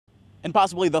And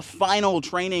possibly the final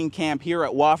training camp here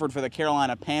at Wofford for the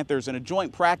Carolina Panthers. In a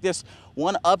joint practice,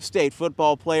 one upstate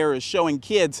football player is showing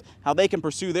kids how they can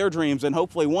pursue their dreams and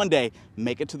hopefully one day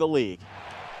make it to the league.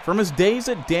 From his days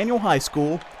at Daniel High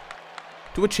School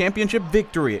to a championship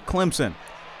victory at Clemson,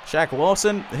 Shaq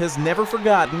Lawson has never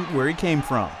forgotten where he came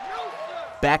from.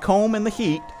 Back home in the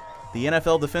heat, the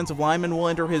NFL defensive lineman will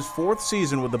enter his 4th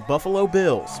season with the Buffalo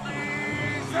Bills.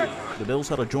 The Bills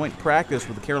held a joint practice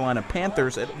with the Carolina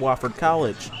Panthers at Wofford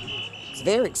College. It's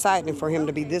very exciting for him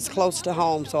to be this close to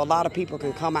home so a lot of people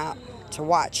can come out to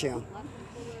watch him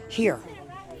here.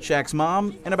 Shaq's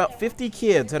mom and about 50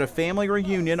 kids had a family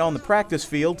reunion on the practice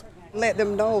field. Let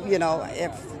them know,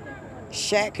 if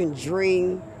Shaq can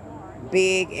dream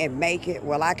big and make it,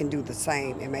 well, I can do the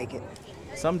same and make it.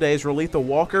 Some days, Rolitha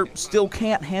Walker still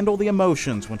can't handle the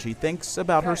emotions when she thinks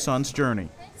about her son's journey.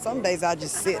 Some days I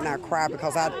just sit and I cry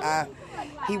because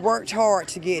he worked hard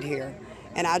to get here.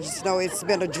 And I just know it's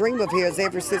been a dream of his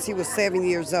ever since he was 7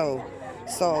 years old.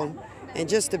 So, and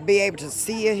just to be able to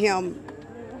see him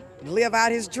live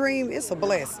out his dream, it's a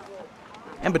blessing.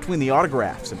 And between the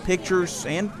autographs and pictures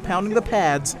and pounding the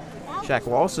pads, Shaq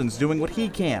Lawson's doing what he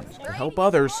can to help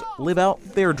others live out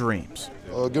their dreams.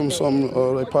 Give them something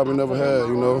they probably never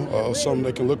had, something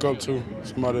they can look up to,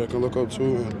 somebody they can look up to,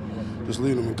 and just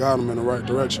lead them and guide them in the right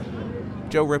direction.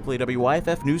 Joe Ripley,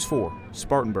 WYFF News 4,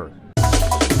 Spartanburg.